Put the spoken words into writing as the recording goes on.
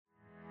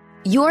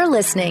You're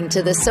listening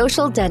to The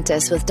Social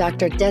Dentist with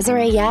Dr.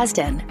 Desiree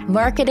Yazdan,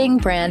 marketing,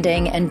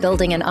 branding, and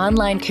building an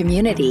online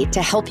community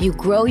to help you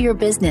grow your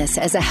business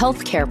as a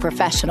healthcare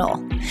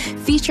professional.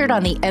 Featured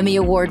on the Emmy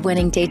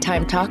Award-winning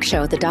daytime talk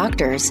show, The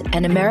Doctors,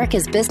 and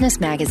America's business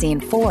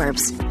magazine,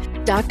 Forbes,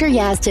 Dr.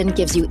 Yazdan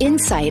gives you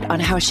insight on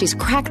how she's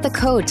cracked the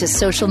code to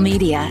social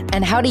media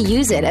and how to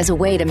use it as a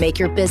way to make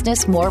your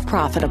business more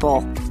profitable.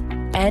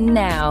 And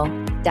now,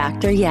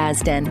 Dr.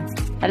 Yazdan.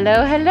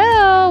 Hello,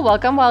 hello.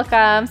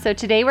 Welcome. So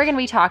today we're going to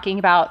be talking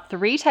about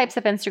 3 types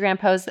of Instagram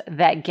posts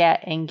that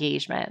get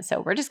engagement.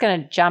 So we're just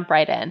going to jump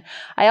right in.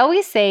 I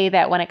always say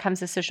that when it comes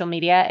to social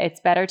media, it's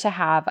better to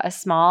have a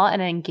small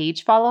and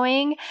engaged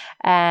following,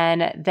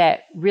 and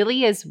that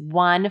really is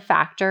one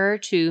factor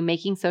to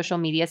making social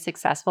media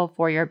successful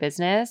for your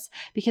business,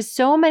 because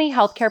so many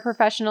healthcare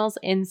professionals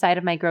inside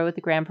of my Grow with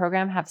the Gram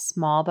program have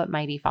small but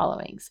mighty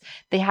followings.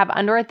 They have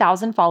under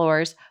 1,000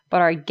 followers, but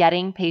are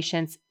getting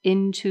patients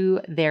into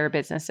their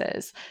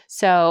businesses.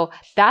 So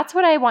that's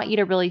what I want you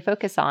to really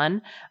focus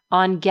on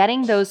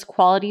getting those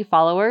quality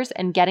followers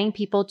and getting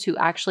people to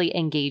actually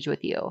engage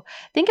with you.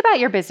 Think about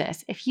your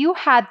business. If you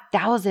had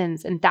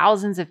thousands and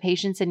thousands of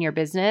patients in your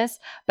business,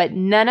 but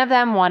none of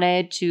them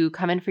wanted to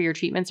come in for your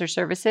treatments or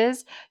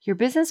services, your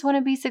business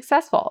wouldn't be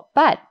successful.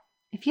 But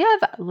if you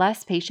have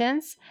less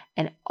patients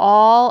and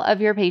all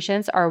of your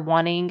patients are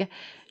wanting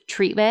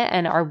treatment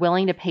and are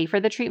willing to pay for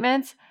the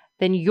treatments,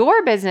 then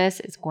your business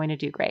is going to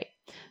do great.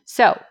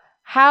 So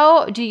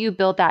how do you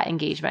build that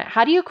engagement?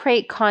 How do you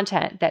create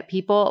content that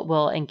people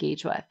will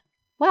engage with?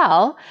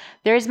 Well,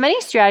 there's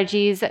many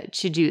strategies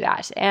to do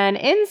that. And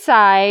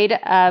inside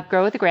of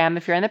Grow with the Gram,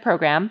 if you're in the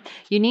program,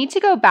 you need to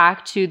go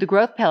back to the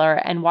growth pillar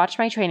and watch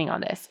my training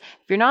on this.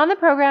 If you're not in the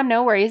program,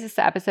 no worries. This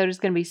episode is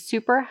going to be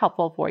super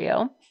helpful for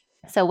you.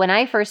 So when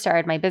I first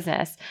started my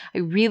business, I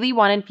really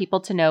wanted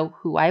people to know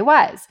who I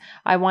was.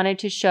 I wanted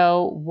to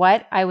show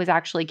what I was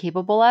actually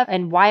capable of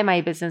and why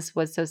my business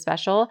was so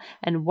special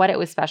and what it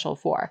was special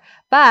for.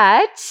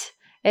 But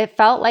it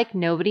felt like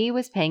nobody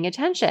was paying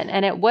attention.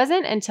 And it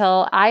wasn't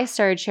until I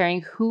started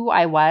sharing who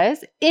I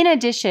was, in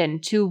addition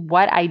to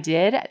what I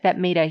did, that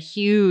made a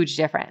huge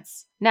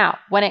difference. Now,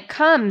 when it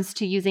comes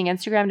to using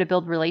Instagram to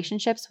build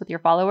relationships with your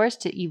followers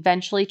to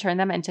eventually turn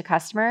them into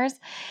customers,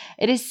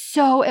 it is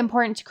so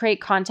important to create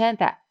content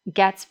that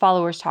gets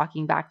followers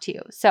talking back to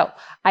you. So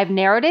I've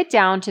narrowed it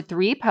down to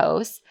 3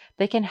 posts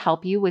that can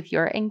help you with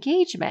your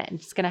engagement.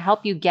 It's going to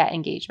help you get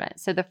engagement.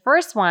 So the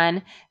first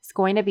one is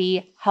going to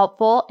be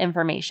helpful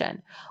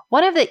information.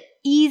 One of the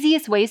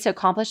easiest ways to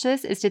accomplish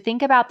this is to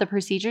think about the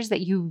procedures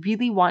that you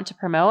really want to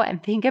promote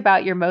and think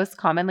about your most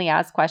commonly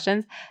asked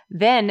questions,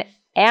 then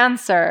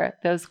answer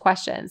those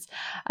questions.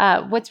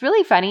 What's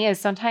really funny is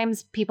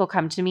sometimes people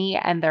come to me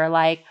and they're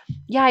like,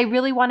 yeah, I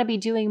really want to be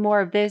doing more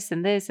of this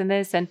and this and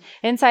this. And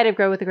inside of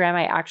Grow with the Gram,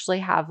 I actually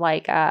have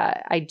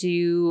I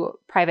do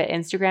private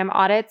Instagram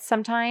audits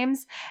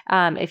sometimes.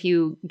 If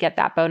you get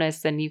that bonus,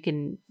 then you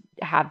can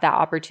have that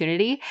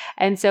opportunity.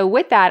 And so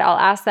with that, I'll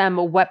ask them,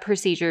 what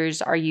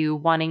procedures are you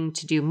wanting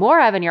to do more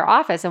of in your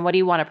office? And what do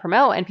you want to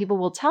promote? And people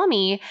will tell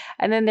me,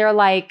 and then they're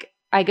like,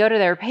 I go to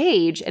their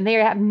page and they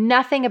have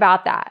nothing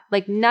about that.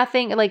 Like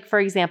nothing, like for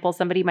example,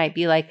 somebody might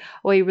be like,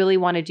 oh, I really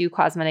want to do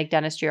cosmetic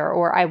dentistry,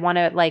 or I want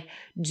to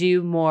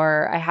do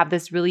more. I have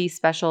this really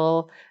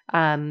special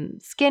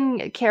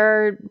skin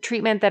care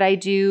treatment that I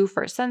do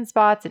for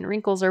sunspots and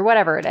wrinkles or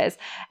whatever it is.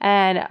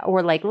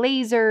 Or like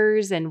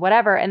lasers and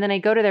whatever. And then I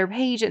go to their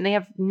page and they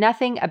have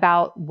nothing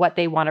about what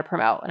they want to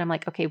promote. And I'm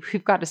like, okay,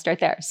 we've got to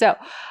start there. So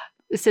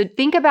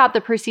think about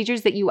the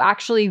procedures that you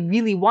actually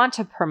really want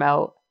to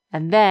promote,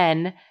 and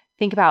then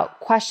think about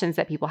questions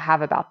that people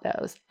have about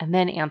those and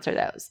then answer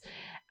those.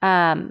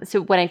 So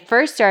when I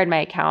first started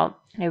my account,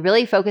 I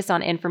really focused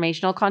on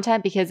informational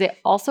content because it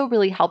also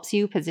really helps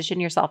you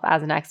position yourself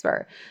as an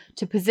expert,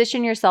 to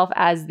position yourself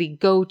as the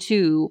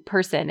go-to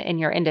person in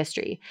your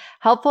industry.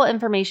 Helpful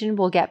information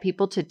will get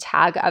people to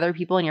tag other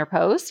people in your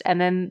post, and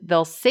then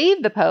they'll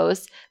save the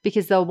post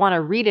because they'll want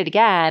to read it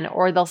again,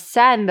 or they'll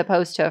send the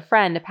post to a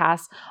friend to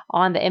pass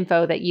on the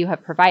info that you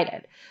have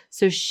provided.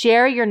 So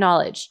share your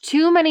knowledge.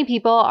 Too many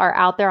people are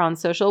out there on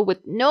social with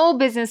no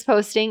business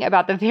posting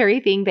about the very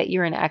thing that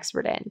you're an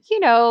expert in.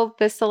 You know,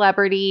 the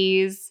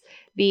celebrities,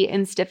 the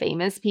Insta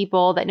famous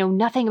people that know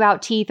nothing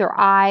about teeth or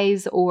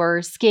eyes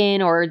or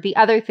skin or the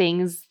other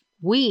things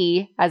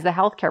we as the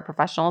healthcare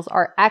professionals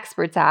are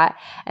experts at,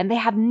 and they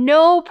have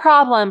no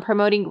problem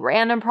promoting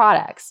random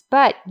products.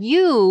 But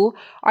you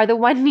are the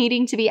one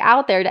needing to be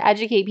out there to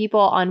educate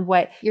people on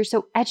what you're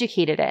so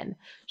educated in.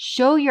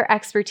 Show your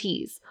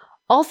expertise.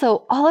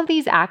 Also, all of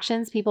these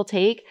actions people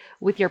take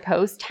with your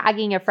post,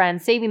 tagging a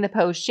friend, saving the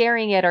post,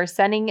 sharing it, or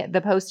sending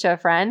the post to a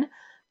friend,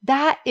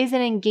 that is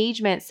an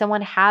engagement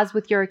someone has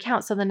with your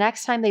account. So the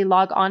next time they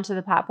log onto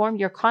the platform,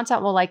 your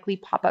content will likely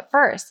pop up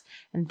first.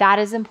 And that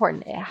is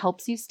important. It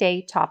helps you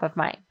stay top of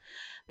mind.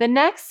 The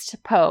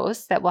next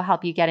post that will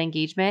help you get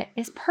engagement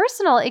is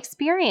personal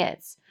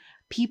experience.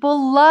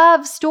 People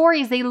love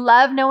stories. They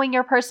love knowing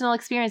your personal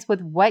experience with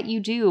what you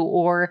do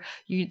or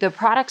the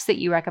products that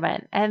you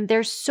recommend. And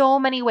there's so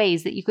many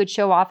ways that you could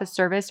show off a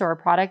service or a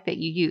product that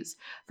you use.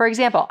 For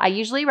example, I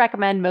usually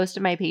recommend most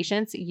of my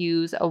patients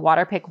use a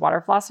Waterpik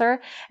water flosser,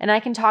 and I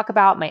can talk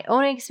about my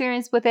own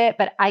experience with it,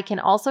 but I can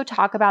also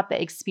talk about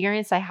the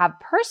experience I have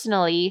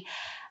personally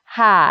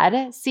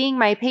had seeing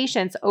my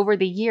patients over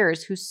the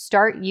years who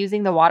start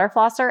using the water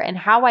flosser and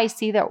how I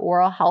see their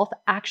oral health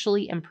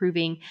actually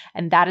improving.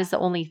 And that is the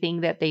only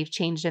thing that they've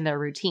changed in their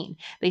routine.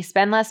 They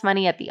spend less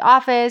money at the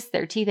office,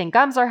 their teeth and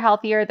gums are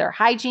healthier, their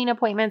hygiene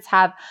appointments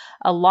have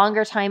a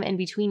longer time in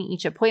between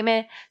each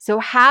appointment. So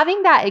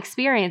having that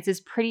experience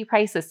is pretty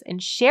priceless,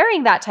 and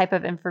sharing that type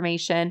of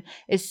information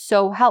is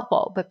so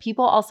helpful. But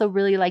people also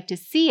really like to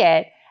see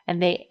it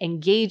and they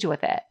engage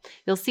with it.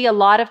 You'll see a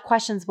lot of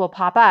questions will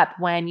pop up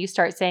when you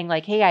start saying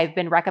like, hey, I've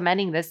been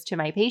recommending this to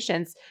my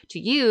patients to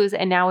use,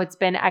 and now it's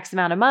been X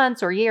amount of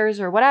months or years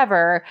or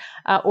whatever,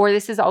 or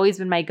this has always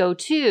been my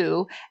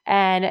go-to.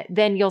 And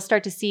then you'll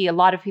start to see a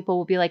lot of people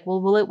will be like,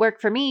 well, will it work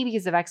for me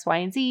because of X, Y,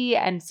 and Z?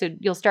 And so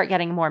you'll start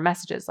getting more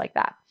messages like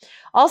that.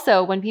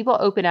 Also, when people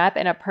open up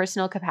in a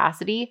personal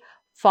capacity,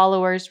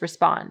 followers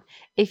respond.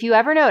 If you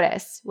ever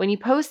notice, when you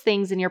post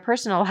things in your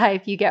personal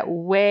life, you get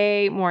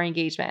way more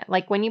engagement.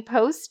 Like when you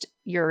post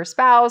your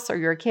spouse or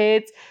your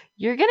kids,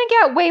 you're going to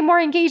get way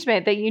more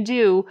engagement than you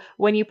do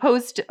when you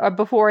post a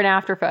before and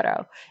after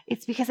photo.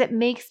 It's because it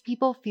makes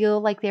people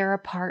feel like they're a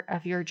part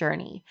of your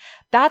journey.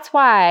 That's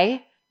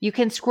why you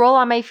can scroll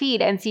on my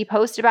feed and see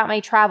posts about my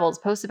travels,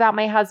 posts about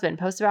my husband,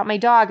 posts about my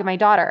dog and my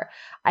daughter.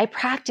 I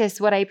practice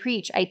what I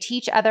preach. I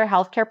teach other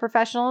healthcare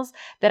professionals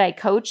that I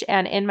coach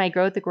and in my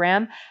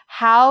Growthagram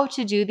how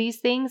to do these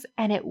things,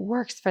 and it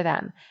works for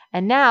them.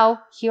 And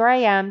now here I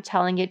am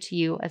telling it to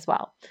you as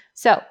well.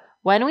 So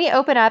when we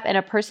open up in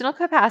a personal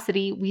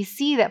capacity, we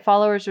see that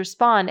followers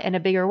respond in a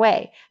bigger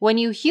way. When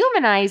you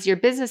humanize your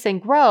business and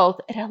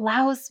growth, it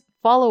allows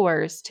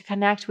followers to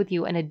connect with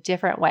you in a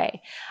different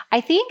way.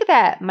 I think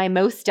that my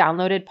most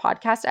downloaded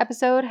podcast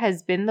episode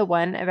has been the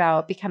one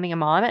about becoming a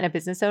mom and a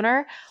business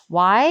owner.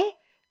 Why?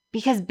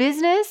 Because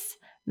business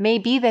may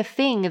be the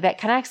thing that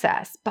connects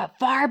us, but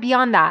far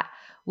beyond that,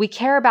 we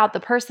care about the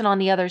person on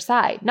the other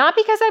side. Not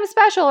because I'm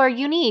special or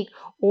unique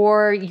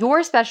or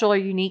you're special or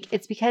unique.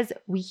 It's because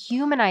we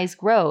humanize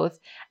growth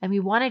and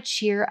we want to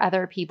cheer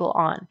other people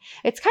on.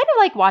 It's kind of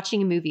like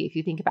watching a movie if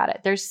you think about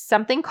it. There's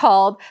something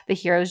called the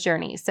hero's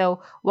journey.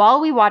 So while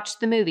we watch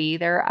the movie,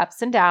 there are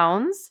ups and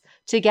downs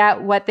to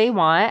get what they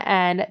want,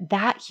 and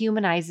that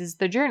humanizes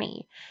the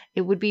journey.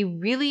 It would be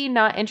really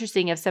not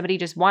interesting if somebody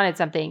just wanted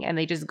something and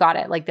they just got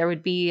it. Like there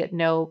would be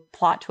no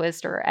plot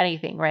twist or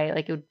anything, right?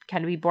 Like it would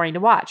kind of be boring to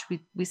watch.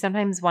 We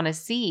sometimes want to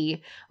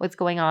see what's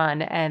going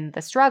on and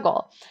the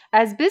struggle.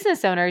 As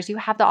business owners, you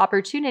have the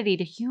opportunity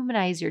to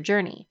humanize your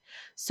journey.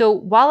 So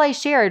while I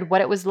shared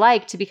what it was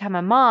like to become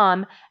a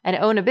mom and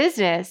own a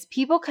business,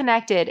 people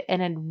connected in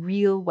a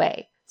real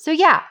way. So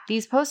yeah,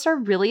 these posts are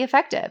really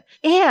effective.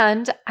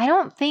 And I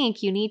don't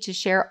think you need to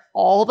share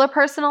all the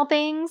personal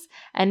things,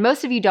 and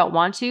most of you don't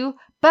want to,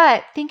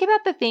 but think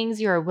about the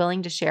things you are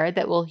willing to share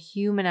that will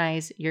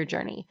humanize your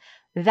journey.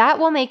 That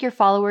will make your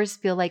followers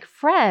feel like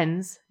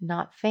friends,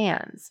 not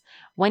fans.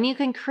 When you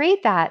can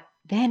create that,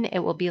 then it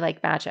will be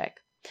like magic.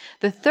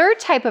 The third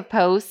type of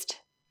post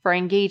for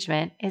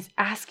engagement is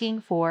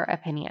asking for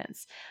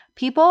opinions.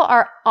 People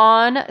are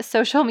on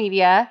social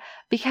media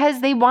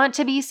because they want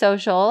to be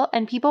social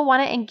and people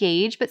want to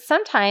engage, but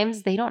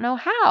sometimes they don't know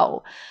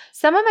how.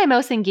 Some of my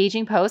most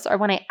engaging posts are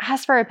when I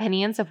ask for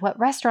opinions of what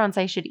restaurants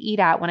I should eat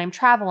at when I'm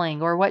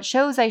traveling or what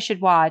shows I should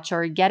watch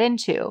or get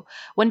into.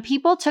 When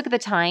people took the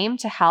time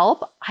to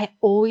help, I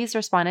always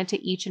responded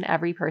to each and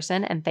every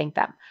person and thanked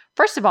them.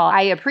 First of all,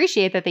 I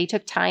appreciate that they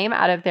took time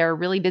out of their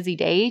really busy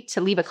day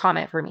to leave a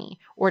comment for me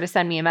or to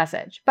send me a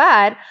message,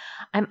 but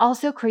I'm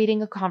also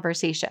creating a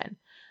conversation.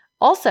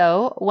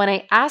 Also, when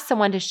I ask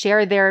someone to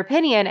share their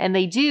opinion and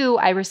they do,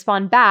 I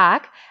respond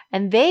back,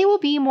 and they will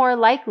be more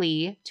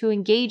likely to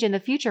engage in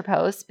the future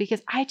posts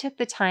because I took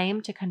the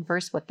time to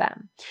converse with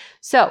them.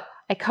 So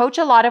I coach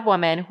a lot of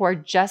women who are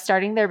just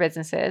starting their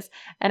businesses,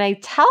 and I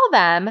tell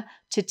them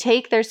to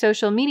take their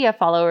social media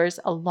followers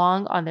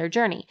along on their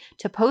journey,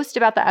 to post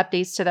about the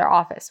updates to their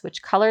office,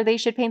 which color they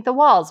should paint the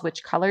walls,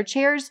 which color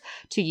chairs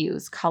to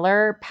use,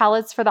 color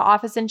palettes for the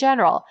office in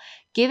general.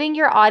 Giving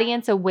your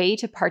audience a way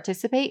to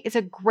participate is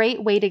a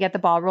great way to get the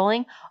ball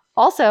rolling.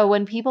 Also,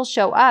 when people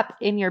show up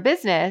in your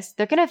business,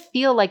 they're going to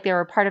feel like they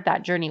were part of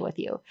that journey with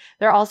you.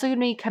 They're also going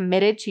to be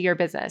committed to your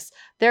business.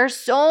 There are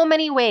so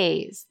many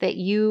ways that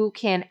you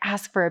can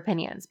ask for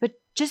opinions, but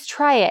just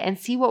try it and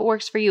see what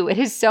works for you. It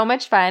is so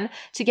much fun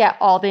to get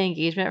all the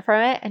engagement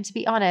from it. And to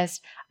be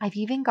honest, I've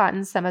even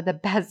gotten some of the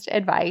best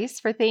advice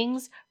for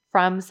things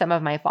from some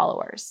of my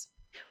followers.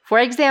 For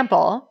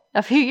example,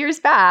 a few years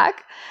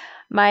back,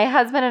 my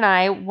husband and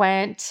I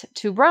went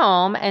to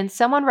Rome and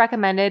someone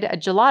recommended a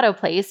gelato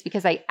place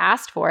because I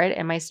asked for it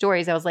in my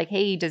stories. I was like,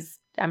 hey,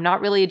 I'm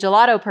not really a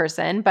gelato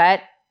person,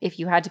 but if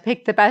you had to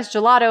pick the best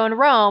gelato in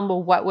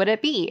Rome, what would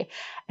it be?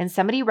 And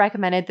somebody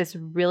recommended this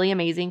really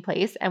amazing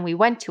place and we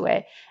went to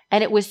it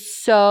and it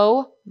was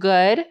so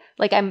good.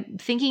 Like I'm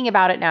thinking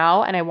about it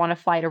now and I want to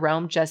fly to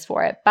Rome just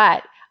for it.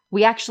 But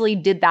we actually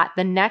did that.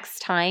 The next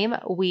time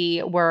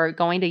we were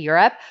going to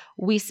Europe,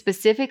 we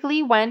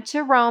specifically went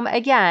to Rome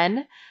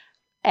again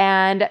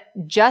and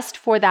just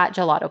for that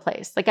gelato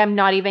place. Like I'm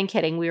not even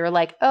kidding. We were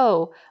like,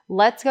 oh,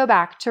 let's go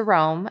back to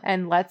Rome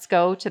and let's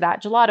go to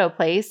that gelato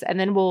place. And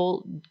then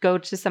we'll go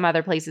to some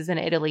other places in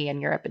Italy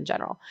and Europe in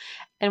general.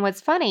 And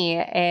what's funny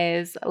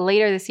is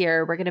later this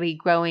year, we're going to be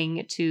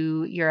going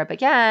to Europe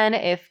again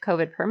if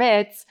COVID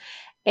permits.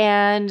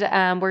 And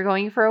we're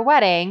going for a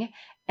wedding.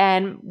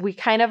 And we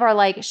kind of are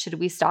like, should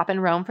we stop in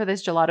Rome for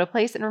this gelato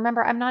place? And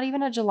remember, I'm not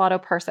even a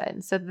gelato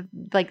person. So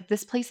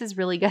this place is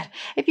really good.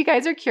 If you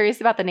guys are curious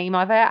about the name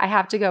of it, I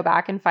have to go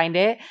back and find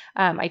it.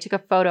 I took a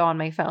photo on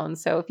my phone.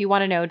 So if you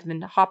want to know,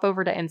 then hop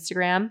over to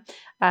Instagram.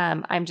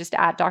 I'm just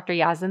at Dr.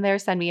 Yazdan there.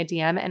 Send me a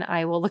DM and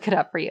I will look it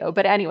up for you.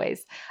 But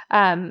anyways,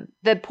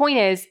 the point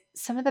is,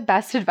 some of the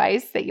best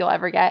advice that you'll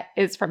ever get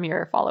is from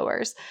your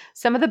followers.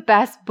 Some of the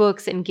best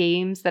books and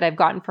games that I've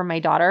gotten from my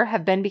daughter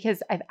have been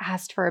because I've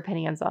asked for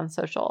opinions on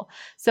social.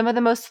 Some of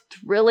the most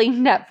thrilling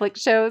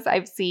Netflix shows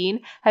I've seen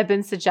have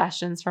been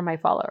suggestions from my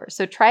followers.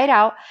 So try it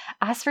out,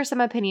 ask for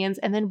some opinions,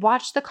 and then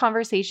watch the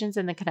conversations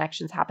and the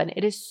connections happen.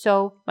 It is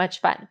so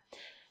much fun.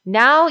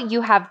 Now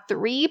you have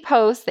 3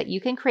 posts that you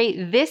can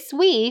create this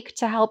week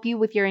to help you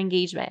with your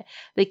engagement.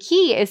 The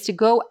key is to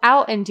go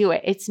out and do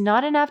it. It's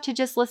not enough to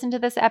just listen to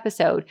this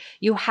episode.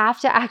 You have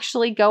to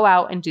actually go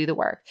out and do the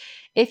work.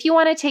 If you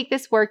want to take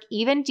this work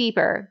even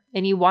deeper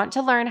and you want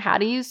to learn how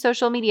to use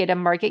social media to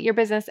market your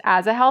business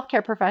as a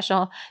healthcare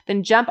professional,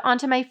 then jump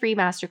onto my free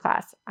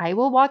masterclass. I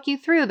will walk you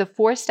through the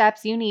 4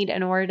 steps you need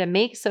in order to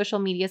make social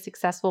media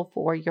successful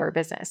for your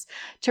business.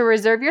 To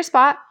reserve your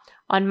spot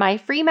on my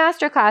free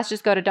masterclass,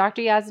 just go to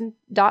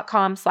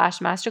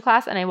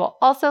dryazdan.com/masterclass, and I will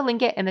also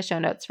link it in the show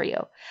notes for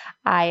you.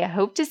 I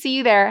hope to see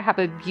you there. Have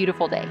a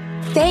beautiful day.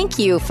 Thank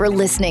you for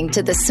listening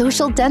to The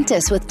Social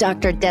Dentist with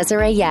Dr.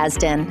 Desiree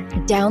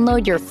Yazdan.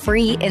 Download your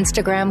free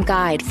Instagram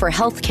guide for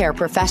healthcare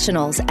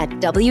professionals at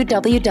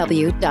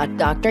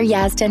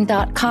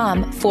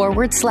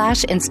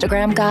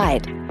www.dryazdan.com/Instagram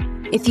guide.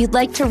 If you'd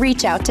like to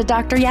reach out to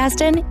Dr.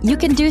 Yazdan, you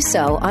can do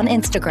so on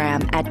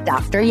Instagram at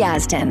Dr.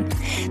 Yazdan.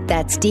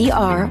 That's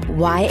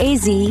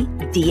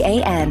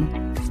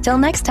DRYAZDAN. Till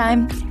next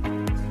time.